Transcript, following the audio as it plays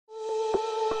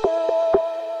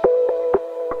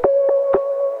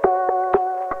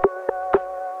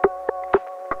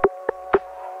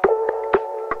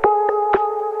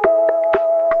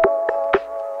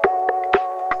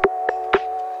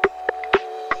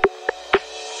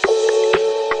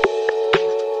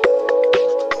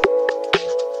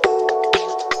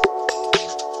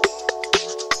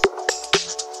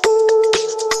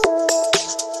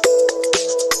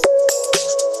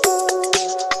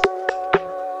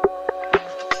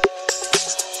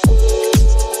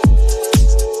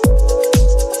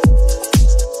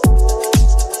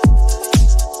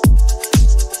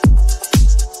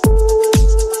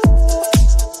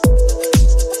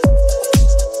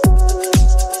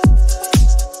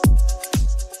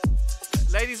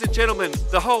and gentlemen,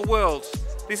 the whole world,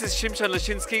 this is Shimshon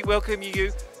Leshinsky welcoming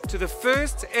you to the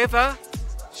first ever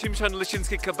Shimshon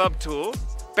Leshinsky Kebab tour.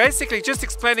 Basically just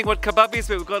explaining what kebab is,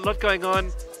 but we've got a lot going on.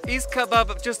 Is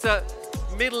kebab just a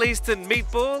Middle Eastern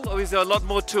meatball, or is there a lot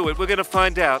more to it? We're going to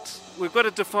find out. We've got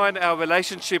to define our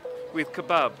relationship with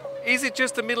kebab. Is it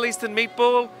just a Middle Eastern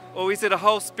meatball, or is it a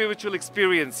whole spiritual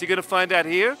experience? You're going to find out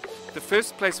here. The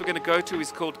first place we're going to go to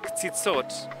is called Ketizot,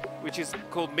 which is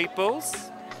called meatballs.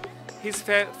 His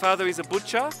father is a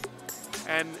butcher,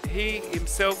 and he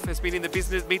himself has been in the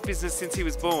meat business since he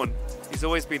was born. He's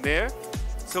always been there.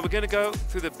 So we're going to go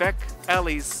through the back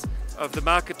alleys of the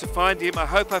market to find him. I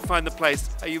hope I find the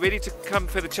place. Are you ready to come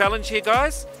for the challenge here,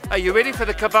 guys? Are you ready for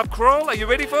the kebab crawl? Are you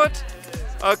ready for it?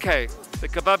 Okay, the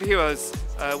kebab heroes.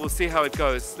 We'll see how it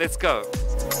goes. Let's go.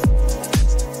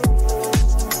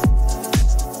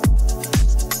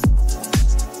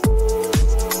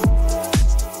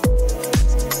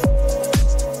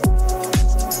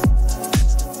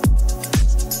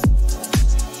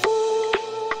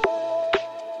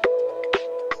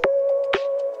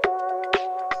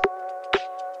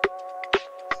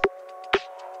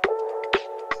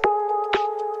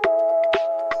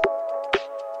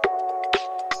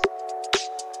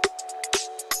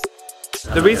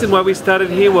 The reason why we started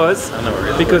here was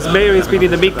because Meir has been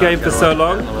in the meat game for so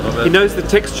long. He knows the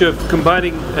texture of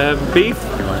combining beef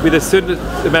with a certain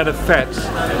amount of fat,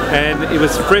 and it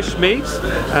was fresh meat.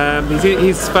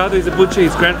 His father is a butcher,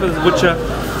 his grandfather is a butcher,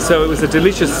 so it was a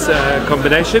delicious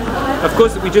combination. Of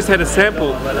course, we just had a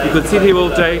sample. You could sit here all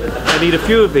day and eat a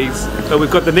few of these, but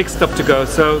we've got the next stop to go.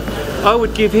 So I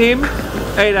would give him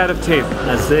 8 out of 10.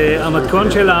 אז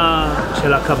המתכון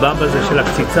של הקבב הזה, של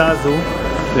הקציצה הזו,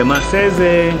 למעשה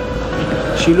זה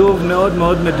שילוב מאוד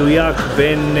מאוד מדויק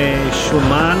בין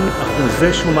שומן,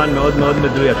 אחוזי שומן מאוד מאוד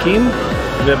מדויקים,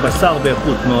 ובשר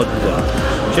באיכות מאוד גבוהה.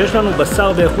 כשיש לנו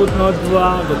בשר באיכות מאוד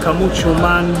גבוהה וכמות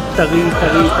שומן טרי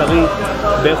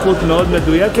באיכות מאוד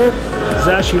מדויקת,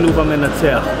 זה השילוב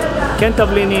המנצח. כן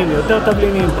תבלינים, יותר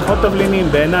תבלינים, פחות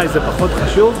תבלינים, בעיניי זה פחות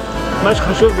חשוב. מה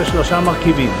שחשוב זה 3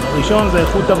 מרכיבים. הראשון זה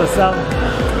איכות הבשר,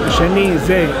 השני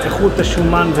זה איכות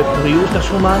השומן וטריות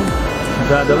השומן,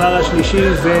 והדבר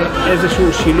השלישי זה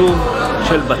איזשהו שילוב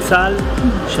של בצל,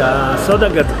 שהסוד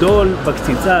הגדול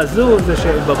בקציצה הזו זה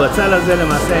שבבצל הזה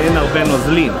למעשה אין הרבה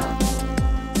נוזלים.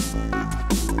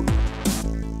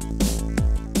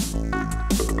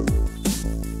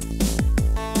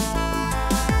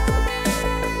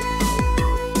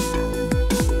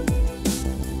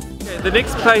 The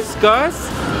next place,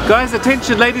 guys,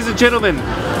 attention, ladies and gentlemen,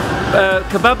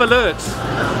 kebab alert.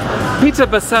 Pita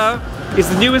Basar is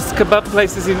the newest kebab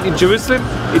places in Jerusalem.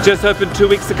 It just opened 2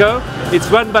 weeks ago. It's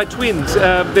run by twins.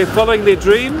 They're following their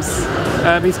dreams.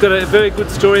 He's got a very good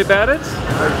story about it,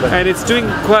 and it's doing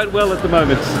quite well at the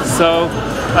moment. So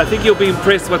I think you'll be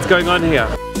impressed what's going on here.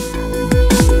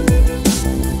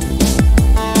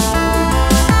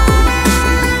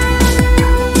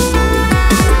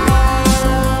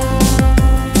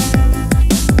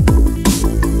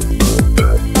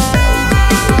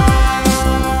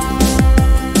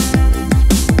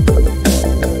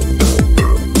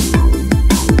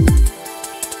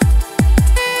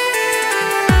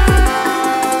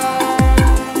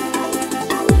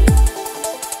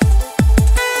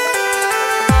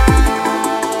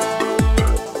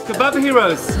 Kebab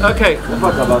heroes. Okay,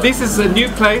 this is a new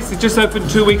place. It just opened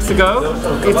 2 weeks ago.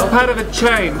 It's part of a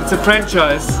chain. It's a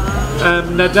franchise.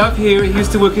 Nadav here, he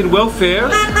used to work in welfare.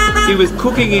 He was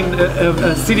cooking in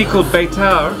a city called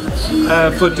Basar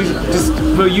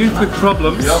for youth with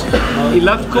problems. He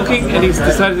loved cooking and he's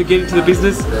decided to get into the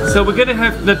business. So we're going to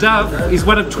have Nadav, he's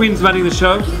one of twins running the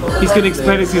show. He's going to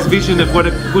explain us his vision of what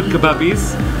a good kebab is.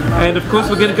 And of course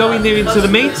we're going to go in there into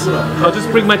the meat. I'll just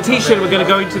bring my t-shirt, we're going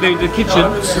to go into the kitchen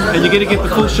and you're going to get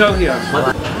the full show here.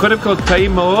 קודם כל,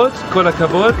 טעים מאוד, כל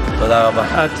הכבוד. תודה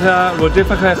רבה. אתה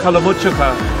רודף אחרי החלומות שלך.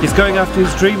 He's going after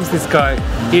his dreams, this guy.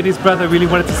 He and his brother really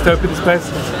wanted to open this place.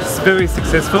 It's very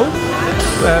successful.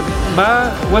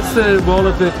 What's the role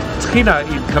of the tchina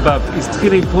in kebab? Is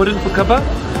tchina important for kebab?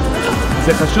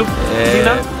 זה חשוב?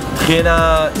 תחינה?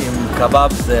 תחינה עם קבב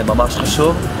זה ממש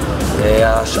חשוב.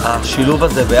 השילוב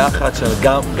הזה ביחד של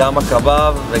גם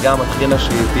הקבב וגם התחינה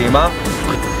שהיא טעימה,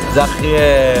 זה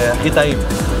הכי טעים.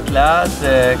 לאט,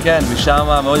 כן, משם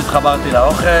מאוד התחברתי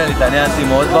לאוכל, התעניינתי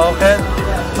מאוד באוכל.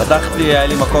 פתחתי, היה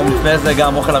לי מקום לפני זה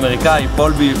גם אוכל אמריקאי,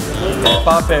 פול ביף,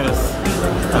 פאפרס,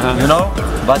 you know?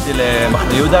 באתי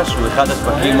למחנה יהודה, שהוא אחד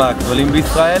השווקים הגדולים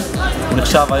בישראל. הוא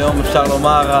נחשב היום, אפשר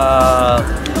לומר,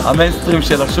 המיינסטרים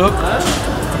של השוק.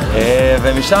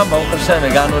 ומשם ברוך השם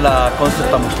הגענו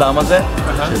לקונספט המושלם הזה,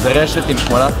 שזה רשת עם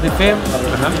 8 סניפים,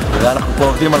 ואנחנו פה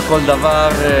עובדים על כל דבר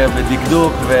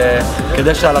בדקדוק,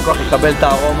 וכדי שהלקוח יקבל את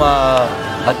הארומה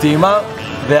הטעימה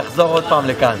ויחזור עוד פעם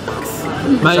לכאן.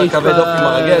 מה יש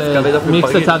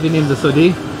במיקס התבלינים זה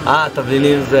סודי?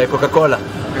 התבלינים זה קוקה קולה.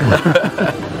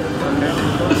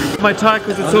 My tie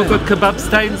because it's all got kebab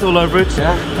stains all over it.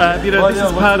 You know, this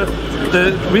is part of the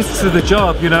risks of the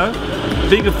job, you know.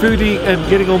 Being a foodie and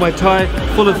getting all my tie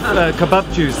full of kebab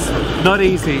juice, not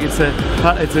easy. It's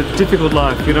a difficult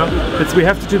life, you know. We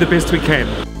have to do the best we can.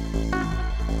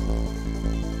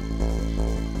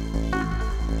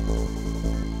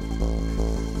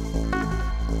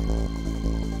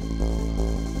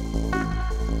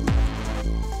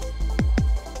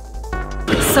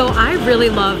 So I really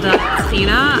loved the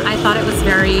Sina. I thought it was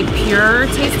very pure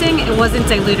tasting. It wasn't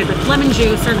diluted with lemon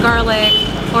juice or garlic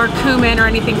or cumin or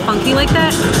anything funky like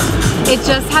that. It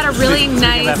just had a really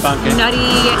nice,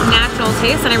 nutty, natural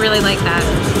taste, and I really like that.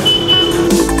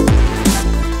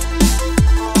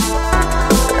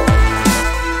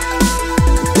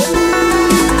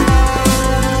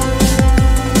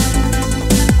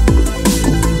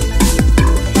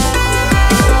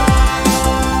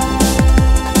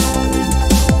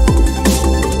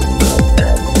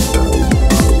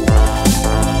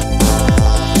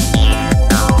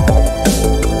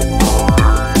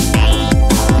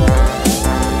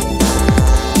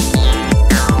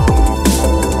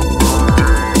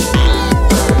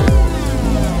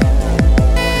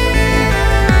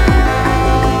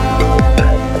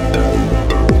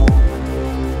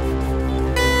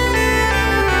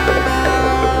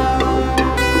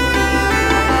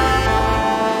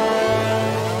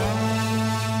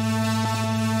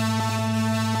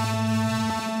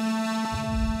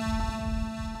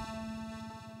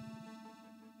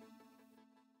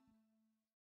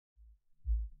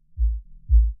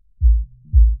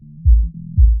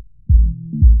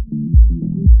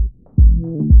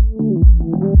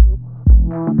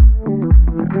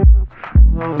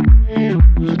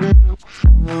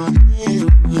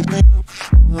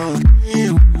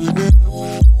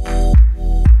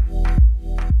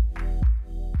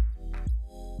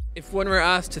 If one were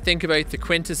asked to think about the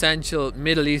quintessential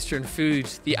Middle Eastern food,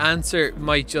 the answer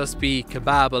might just be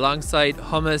kebab. Alongside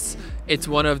hummus, it's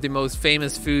one of the most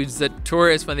famous foods that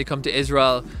tourists, when they come to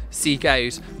Israel, seek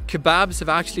out. Kebabs have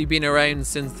actually been around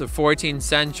since the 14th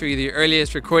century. The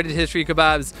earliest recorded history of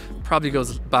kebabs probably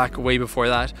goes back way before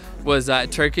that, was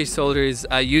Turkish soldiers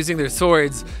using their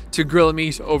swords to grill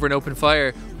meat over an open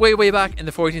fire way back in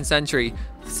the 14th century.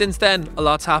 Since then, a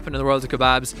lot's happened in the world of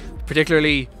kebabs,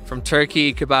 particularly from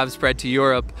Turkey. Kebabs spread to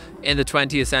Europe in the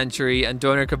 20th century, and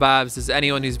doner kebabs, as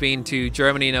anyone who's been to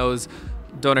Germany knows,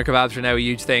 doner kebabs are now a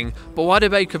huge thing. But what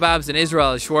about kebabs in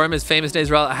Israel? Shawarma is famous in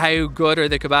Israel. How good are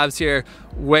the kebabs here?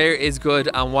 Where is good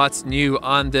and what's new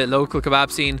on the local kebab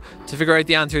scene? To figure out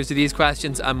the answers to these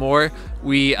questions and more,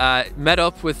 we met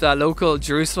up with a local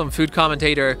Jerusalem food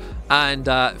commentator and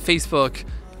Facebook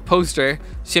poster,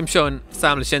 Shimshon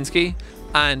Leshinsky,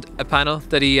 and a panel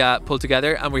that he pulled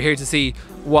together, and we're here to see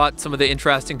what some of the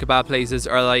interesting kebab places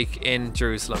are like in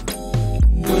Jerusalem.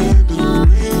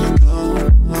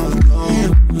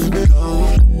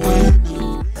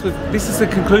 So this is the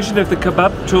conclusion of the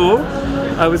kebab tour.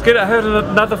 I heard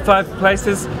another 5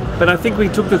 places, but I think we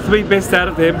took the 3 best out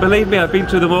of them. Believe me, I've been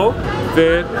to them all.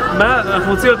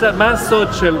 אנחנו רוצים לדעת מה הסוד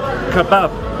של קבב?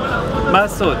 מה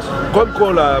הסוד? קודם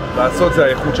כל, הסוד זה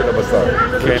האיכות של הבשר.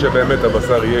 צריך שבאמת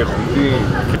הבשר יהיה איכותי,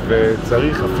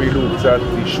 וצריך אפילו קצת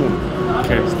אישון.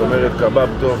 זאת אומרת, קבב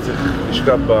טוב צריך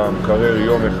לשכב במקרר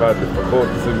יום אחד לפחות,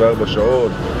 24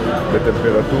 שעות,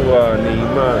 בטמפרטורה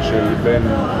נעימה של בין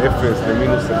 0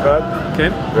 למינוס 1,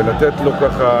 ולתת לו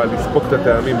ככה לספוק את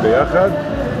הטעמים ביחד.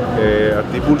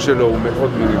 הטיפול שלו הוא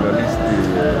מאוד מינימליסטי,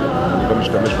 אני לא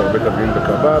משתמש בהרבה תבלינים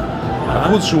בקבב.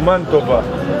 אחוז שומן טובה.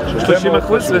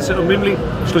 30%? אומרים לי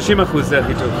 30% זה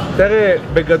הכי טוב. תראה,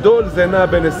 בגדול זה נע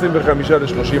בין 25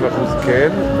 ל-30% כן,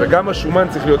 וגם השומן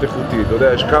צריך להיות איכותי. אתה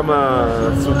יודע, יש כמה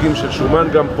סוגים של שומן,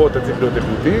 גם פה אתה צריך להיות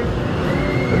איכותי.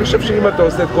 אני חושב שאם אתה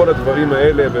עושה את כל הדברים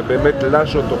האלה ובאמת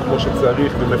לש אותו כמו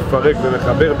שצריך ומפרק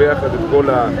ומחבר ביחד את כל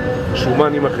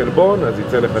השומן עם החלבון, אז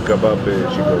יצא לך קבב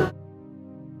שיגעון.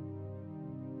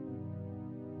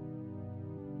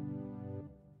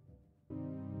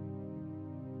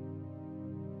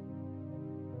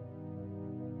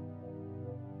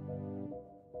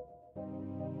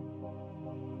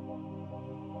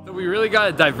 We really got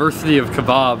a diversity of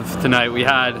kebabs tonight. We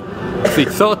had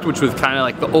ketzizot, which was kind of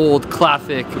like the old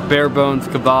classic bare bones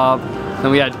kebab.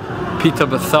 Then we had Pita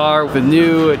Basar, the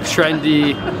new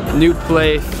trendy new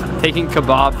place taking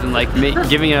kebabs and like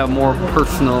giving it a more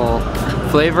personal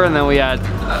flavor. And then we had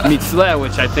Mitzle,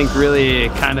 which I think really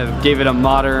kind of gave it a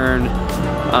modern,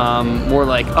 more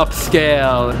like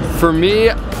upscale. For me,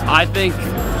 I think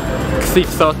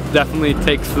Ketizot definitely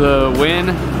takes the win.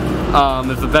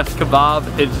 It's the best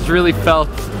kebab. It just really felt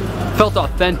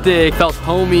authentic, felt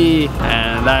homey,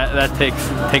 and that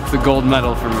takes the gold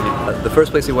medal for me. The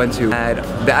first place we went to had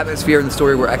the atmosphere and the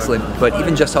story were excellent, but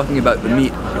even just talking about the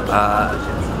meat,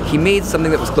 he made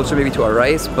something that was closer maybe to our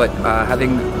rice, but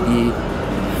having the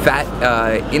fat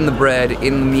in the bread,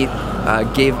 in the meat,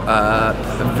 gave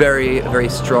a very, very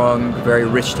strong, very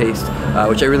rich taste,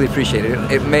 which I really appreciated.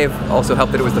 It may have also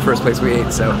helped that it was the first place we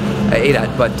ate, so I ate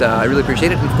at, but I really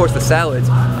appreciate it. And of course the salads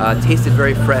tasted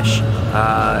very fresh,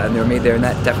 and they were made there, and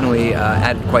that definitely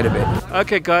added quite a bit.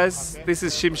 Okay guys, this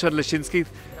is Shimshon Leshinsky.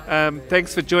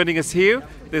 Thanks for joining us here.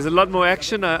 There's a lot more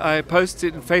action. I post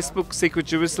it in Facebook, Secret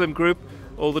Jerusalem group,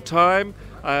 all the time.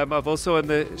 I've also on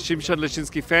the Shimshon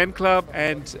Leshinsky fan club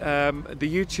and the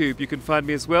YouTube. You can find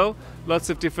me as well. Lots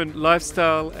of different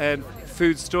lifestyle and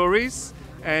food stories.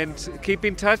 And keep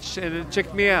in touch and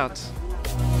check me out.